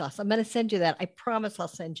spaghetti sauce. I'm going to send you that. I promise I'll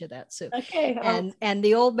send you that soon. Okay. And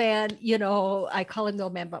the old man, I call him the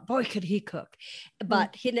old man, but boy, could he cook.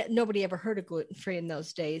 But nobody ever heard of gluten-free in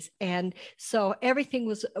those days. And so everything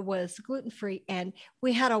was gluten-free, and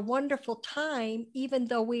we had a wonderful time, even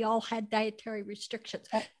though we all had dietary restrictions.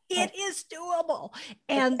 It is doable.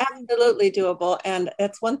 And it's absolutely doable. And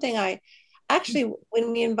that's one thing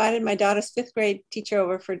when we invited my daughter's 5th grade teacher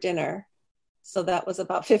over for dinner, so that was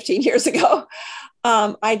about 15 years ago,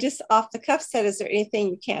 I just off the cuff said, is there anything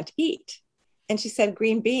you can't eat? and she said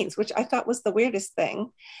green beans, which I thought was the weirdest thing.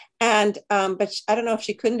 And but I don't know if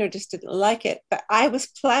she couldn't or just didn't like it. But I was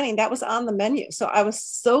planning, that was on the menu, so I was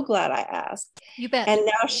so glad I asked. You bet. And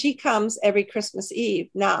now she comes every Christmas Eve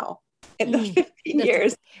now in the 15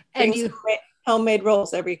 years, and brings homemade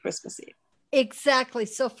rolls every Christmas Eve. Exactly.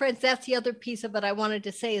 So, friends, that's the other piece of it I wanted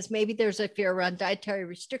to say is maybe there's a fear around dietary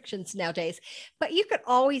restrictions nowadays, but you could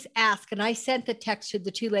always ask. And I sent the text to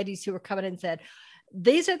the two ladies who were coming and said,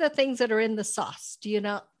 these are the things that are in the sauce. Do you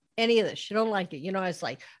know any of this? You don't like it. You know, it's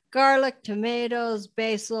like garlic, tomatoes,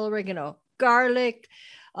 basil, oregano, garlic,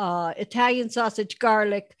 Italian sausage,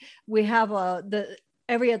 garlic. We have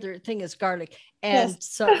every other thing is garlic. And yes.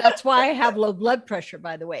 So that's why I have low blood pressure,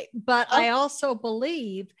 by the way. But I also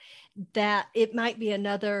believe that it might be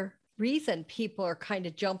another reason people are kind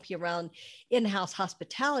of jumpy around in-house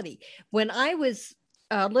hospitality. When I was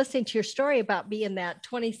listening to your story about being that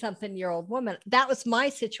 20-something-year-old woman, that was my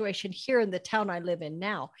situation here in the town I live in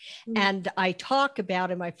now. Mm-hmm. And I talk about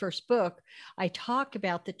in my first book, I talk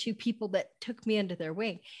about the two people that took me under their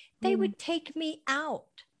wing. They would take me out.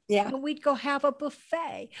 Yeah. And we'd go have a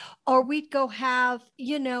buffet, or we'd go have,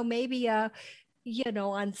 maybe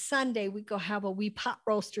on Sunday, we'd go have a wee pot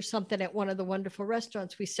roast or something at one of the wonderful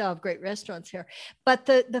restaurants. We still have great restaurants here. But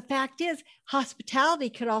the fact is, hospitality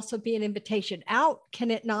could also be an invitation out.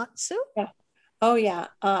 Can it not, Sue? Yeah. Oh, yeah.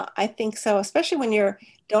 I think so, especially when you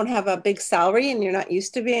don't have a big salary and you're not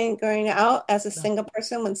used to going out as a single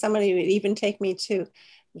person. When somebody would even take me to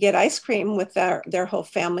get ice cream with their whole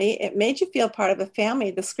family, it made you feel part of a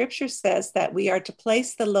family. The scripture says that we are to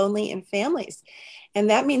place the lonely in families. And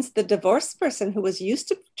that means the divorced person who was used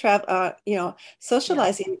to travel,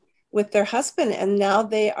 socializing with their husband, and now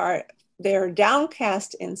they're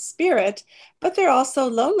downcast in spirit, but they're also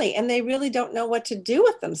lonely and they really don't know what to do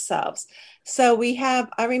with themselves. So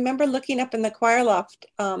I remember looking up in the choir loft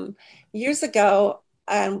years ago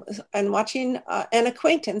and watching an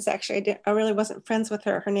acquaintance, actually, I really wasn't friends with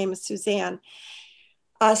her. Her name is Suzanne.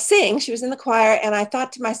 Sing. She was in the choir, and I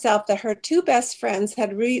thought to myself that her two best friends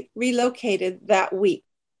had relocated that week.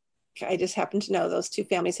 I just happened to know those two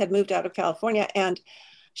families had moved out of California, and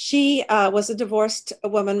she was a divorced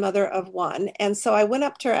woman, mother of one. And so I went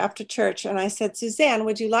up to her after church and I said, Suzanne,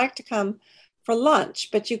 would you like to come for lunch?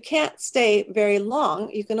 But you can't stay very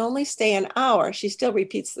long. You can only stay an hour. She still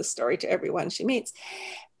repeats the story to everyone she meets.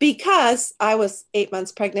 Because I was 8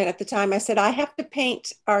 months pregnant at the time, I said, I have to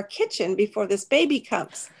paint our kitchen before this baby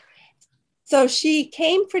comes. So she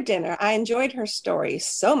came for dinner. I enjoyed her story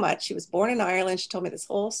so much. She was born in Ireland. She told me this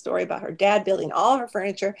whole story about her dad building all her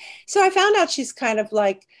furniture. So I found out she's kind of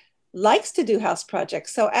likes to do house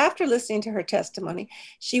projects. So after listening to her testimony,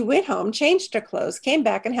 she went home, changed her clothes, came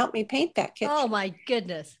back and helped me paint that kitchen. Oh my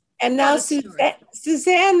goodness. And now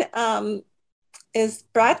Suzanne is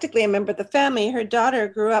practically a member of the family. Her daughter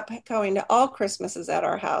grew up going to all Christmases at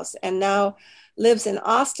our house and now lives in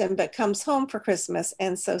Austin, but comes home for Christmas.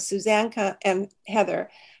 And so Suzanne and Heather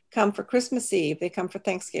come for Christmas Eve, they come for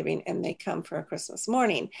Thanksgiving, and they come for Christmas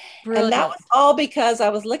morning. Brilliant. And that was all because I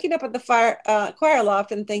was looking up at the choir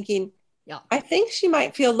loft and thinking, I think she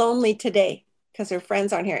might feel lonely today because her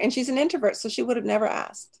friends aren't here. And she's an introvert, so she would have never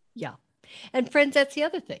asked. Yeah. And friends, that's the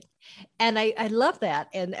other thing. And I love that.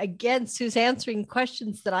 And again, Sue's answering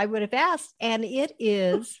questions that I would have asked. And it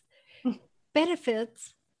is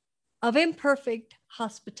benefits of imperfect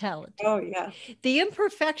hospitality. Oh, yeah. The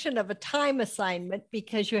imperfection of a time assignment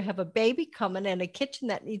because you have a baby coming and a kitchen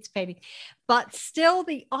that needs painting, but still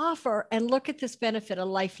the offer, and look at this benefit, a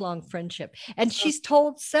lifelong friendship. And she's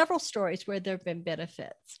told several stories where there have been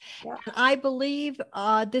benefits. Yeah. I believe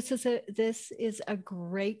this is a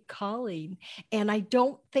great calling. And I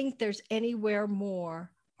don't think there's anywhere more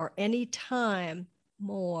or any time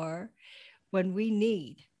more when we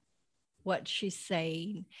need what she's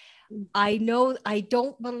saying. I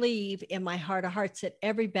don't believe in my heart of hearts that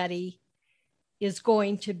everybody is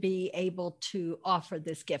going to be able to offer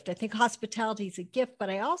this gift. I think hospitality is a gift, but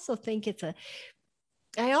I also think it's a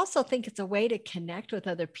way to connect with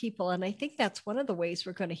other people. And I think that's one of the ways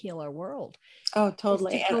we're going to heal our world. Oh,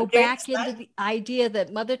 totally. To go back into the idea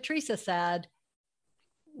that Mother Teresa said,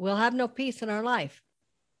 we'll have no peace in our life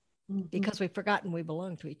because we've forgotten we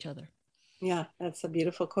belong to each other. Yeah, that's a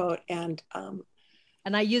beautiful quote.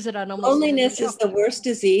 And I use it on almost loneliness is the worst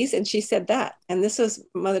disease. And she said that. And this was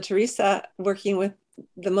Mother Teresa working with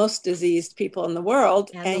the most diseased people in the world.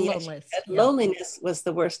 And yet she said loneliness was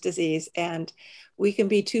the worst disease. And we can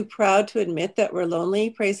be too proud to admit that we're lonely.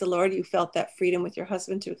 Praise the Lord. You felt that freedom with your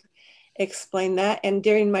husband to explained that. And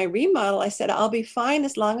during my remodel, I said, I'll be fine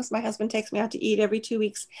as long as my husband takes me out to eat every 2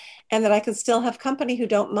 weeks and that I can still have company who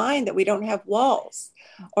don't mind that we don't have walls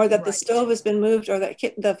or that the stove has been moved or that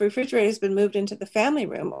the refrigerator has been moved into the family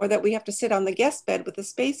room or that we have to sit on the guest bed with a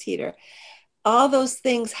space heater. All those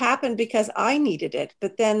things happened because I needed it.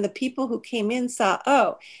 But then the people who came in saw,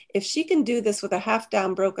 oh, if she can do this with a half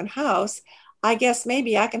down broken house, I guess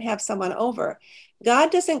maybe I can have someone over.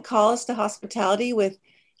 God doesn't call us to hospitality with,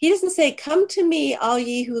 he doesn't say, come to me, all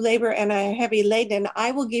ye who labor and are heavy laden, and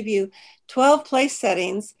I will give you 12 place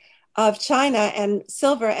settings of china and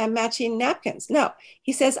silver and matching napkins. No,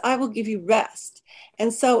 he says, I will give you rest.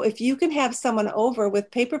 And so if you can have someone over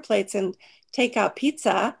with paper plates and take out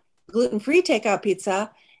pizza, gluten-free takeout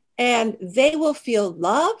pizza, and they will feel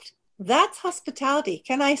loved. That's hospitality.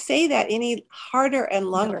 Can I say that any harder and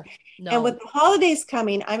longer? No. And with the holidays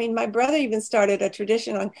coming, I mean, my brother even started a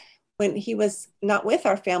tradition on when he was not with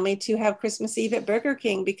our family to have Christmas Eve at Burger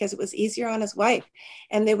King because it was easier on his wife.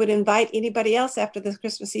 And they would invite anybody else after the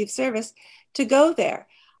Christmas Eve service to go there.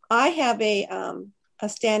 I have a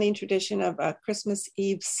standing tradition of a Christmas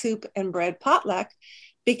Eve soup and bread potluck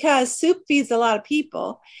because soup feeds a lot of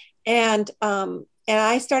people. And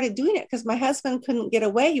I started doing it because my husband couldn't get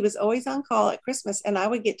away. He was always on call at Christmas, and I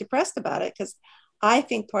would get depressed about it because I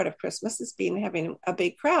think part of Christmas is having a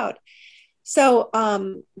big crowd. So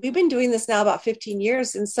we've been doing this now about 15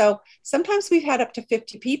 years. And so sometimes we've had up to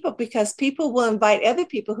 50 people because people will invite other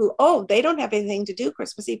people who, oh, they don't have anything to do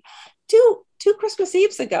Christmas Eve. Two Christmas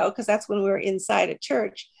Eves ago, because that's when we were inside a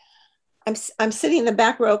church, I'm sitting in the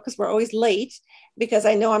back row because we're always late because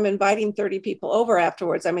I know I'm inviting 30 people over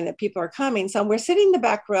afterwards. I mean, that people are coming. So we're sitting in the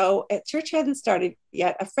back row. Church hadn't started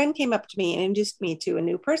yet. A friend came up to me and introduced me to a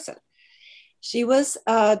new person. She was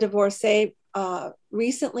a divorcee,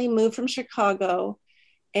 recently moved from Chicago,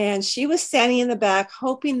 and she was standing in the back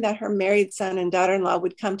hoping that her married son and daughter-in-law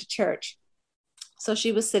would come to church. So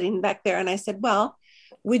she was sitting back there, and I said, well,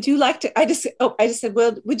 would you like to, I just said,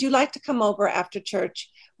 well, would you like to come over after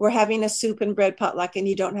church? We're having a soup and bread potluck and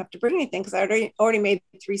you don't have to bring anything because I already made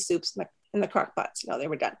 3 soups in the crock pots. They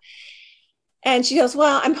were done. And she goes,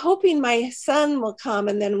 well, I'm hoping my son will come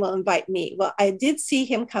and then will invite me. Well, I did see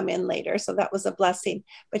him come in later, so that was a blessing.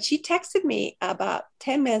 But she texted me about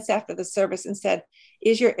 10 minutes after the service and said,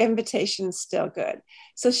 is your invitation still good?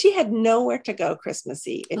 So she had nowhere to go Christmas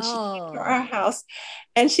Eve. And she came to our house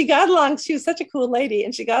and she got along. She was such a cool lady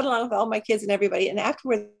and she got along with all my kids and everybody. And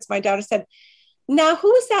afterwards, my daughter said, now,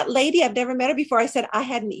 who is that lady? I've never met her before. I said, I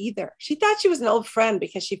hadn't either. She thought she was an old friend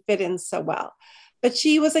because she fit in so well. But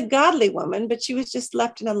she was a godly woman, but she was just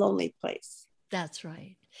left in a lonely place. That's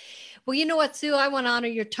right. Well, you know what, Sue, I want to honor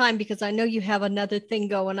your time because I know you have another thing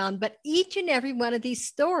going on, but each and every one of these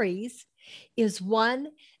stories is one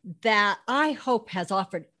that I hope has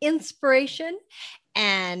offered inspiration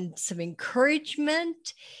and some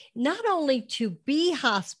encouragement, not only to be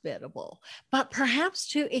hospitable, but perhaps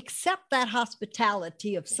to accept that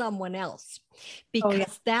hospitality of someone else,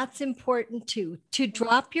 because that's important too, to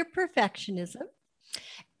drop your perfectionism.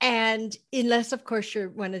 And unless, of course, you're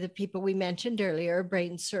one of the people we mentioned earlier, a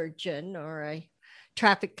brain surgeon or a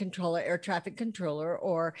traffic controller, air traffic controller,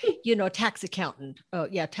 or, tax accountant. Oh,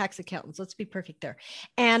 yeah, tax accountants. Let's be perfect there.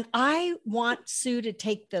 And I want Sue to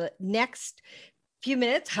take the next few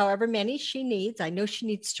minutes, however many she needs. I know she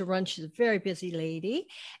needs to run. She's a very busy lady.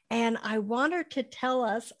 And I want her to tell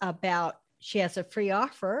us about, she has a free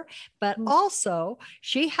offer, but also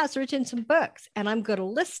she has written some books, and I'm going to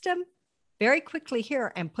list them very quickly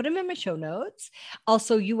here and put them in my show notes.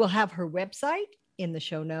 Also, you will have her website in the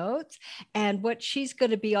show notes and what she's going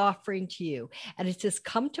to be offering to you. And it says,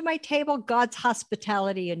 Come to My Table, God's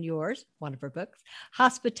Hospitality and Yours, one of her books,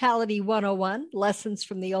 Hospitality 101, Lessons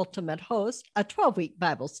from the Ultimate Host, a 12-week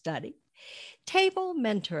Bible study, Table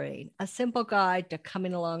Mentoring, a simple guide to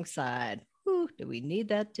coming alongside. Ooh, do we need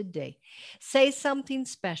that today? Say Something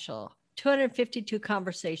Special, 252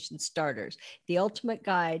 conversation starters, the ultimate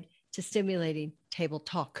guide to stimulating table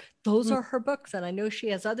talk. Those are her books, and I know she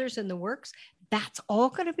has others in the works. That's all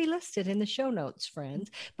going to be listed in the show notes, friends.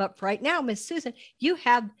 But right now, Miss Susan, you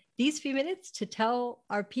have these few minutes to tell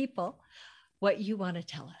our people what you want to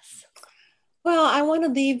tell us. Well, I want to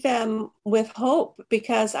leave them with hope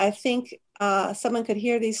because I think someone could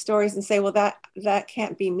hear these stories and say, well, that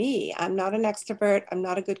can't be me. I'm not an extrovert. I'm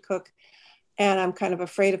not a good cook. And I'm kind of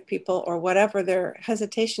afraid of people or whatever their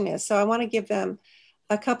hesitation is. So I want to give them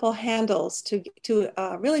a couple handles to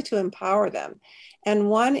really to empower them. And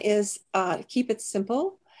one is keep it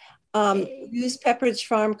simple. Use Pepperidge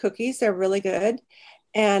Farm cookies. They're really good.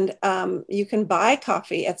 And you can buy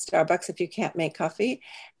coffee at Starbucks if you can't make coffee.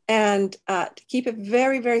 And to keep it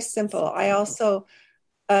very, very simple, I also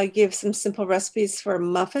give some simple recipes for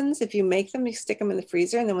muffins. If you make them, you stick them in the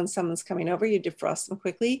freezer, and then when someone's coming over, you defrost them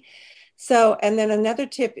quickly. So, and then another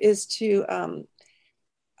tip is to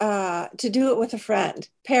do it with a friend.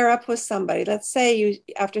 Pair up with somebody. Let's say you,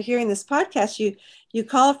 after hearing this podcast, you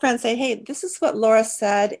call a friend, say, "Hey, this is what Laura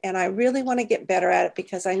said, and I really want to get better at it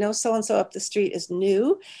because I know so and so up the street is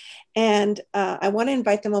new, and I want to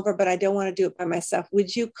invite them over, but I don't want to do it by myself.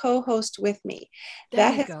 Would you co-host with me?"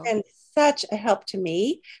 That has been such a help to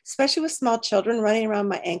me, especially with small children running around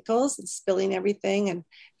my ankles and spilling everything and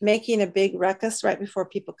making a big ruckus right before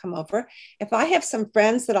people come over. If I have some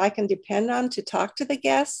friends that I can depend on to talk to the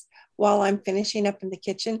guests while I'm finishing up in the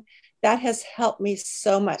kitchen, that has helped me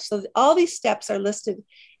so much. So all these steps are listed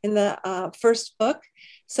in the first book.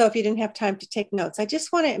 So if you didn't have time to take notes, I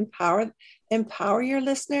just want to empower your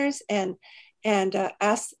listeners and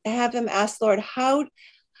have them ask, Lord, how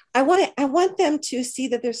I want them to see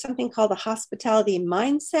that there's something called a hospitality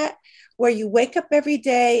mindset, where you wake up every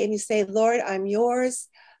day and you say, Lord, I'm yours.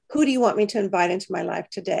 Who do you want me to invite into my life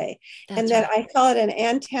today? And then I call it an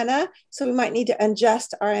antenna. So we might need to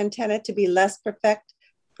adjust our antenna to be less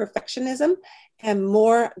perfectionism and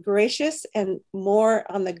more gracious and more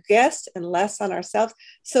on the guest and less on ourselves.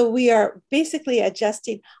 So we are basically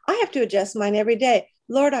adjusting. I have to adjust mine every day.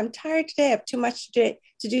 Lord, I'm tired today. I have too much to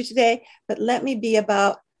do today, but let me be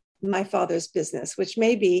about my Father's business, which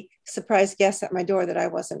may be surprise guests at my door that I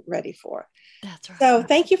wasn't ready for. That's right. So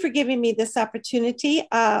thank you for giving me this opportunity.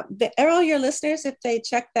 All your listeners, if they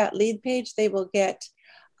check that lead page, they will get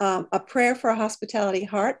a prayer for a hospitality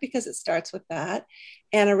heart, because it starts with that,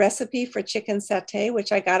 and a recipe for chicken satay,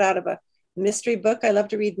 which I got out of a mystery book. I love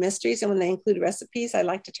to read mysteries, and when they include recipes, I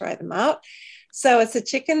like to try them out. So it's a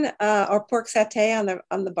chicken or pork satay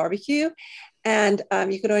on the barbecue. And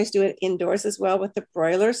you can always do it indoors as well with the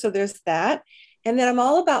broiler. So there's that. And then I'm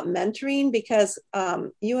all about mentoring, because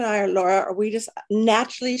you and I, Laura, we just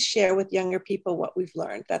naturally share with younger people what we've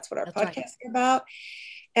learned. That's what our podcasts are about.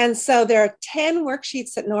 And so there are 10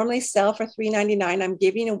 worksheets that normally sell for $3.99. I'm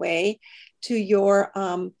giving away to your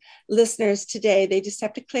listeners today. They just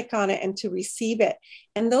have to click on it and to receive it.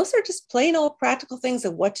 And those are just plain old practical things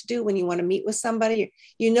of what to do when you want to meet with somebody.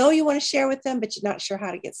 You want to share with them, but you're not sure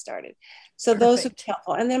how to get started. So those are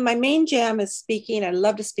helpful. And then my main jam is speaking. I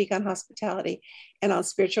love to speak on hospitality and on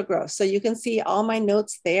spiritual growth. So you can see all my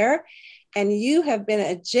notes there. And you have been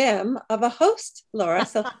a gem of a host, Laura.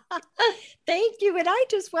 So thank you. And I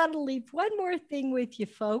just want to leave one more thing with you,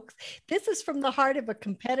 folks. This is from the heart of a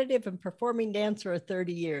competitive and performing dancer of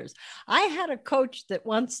 30 years. I had a coach that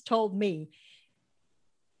once told me,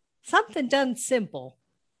 something done simple,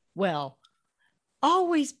 well,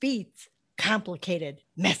 always beats complicated,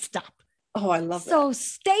 messed up. Oh, I love that. So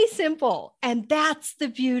stay simple. And that's the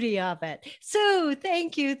beauty of it. So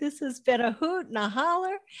thank you. This has been a hoot and a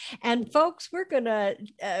holler. And folks, we're going to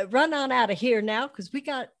run on out of here now, because we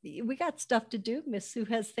got stuff to do. Miss Sue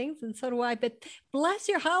has things, and so do I. But bless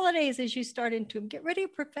your holidays as you start into them. Get ready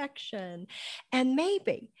for perfection. And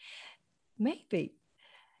maybe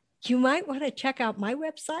you might want to check out my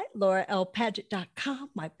website,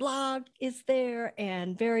 lauralpadgett.com. My blog is there,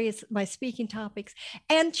 and my speaking topics.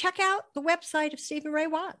 And check out the website of Stephen Ray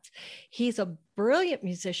Watts. He's a brilliant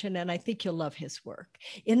musician, and I think you'll love his work.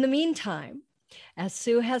 In the meantime, as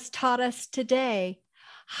Sue has taught us today,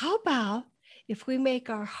 how about if we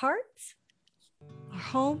make our hearts, our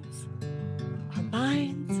homes, our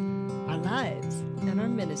minds, our lives, and our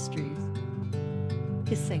ministries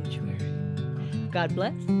His sanctuary? God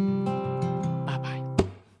bless.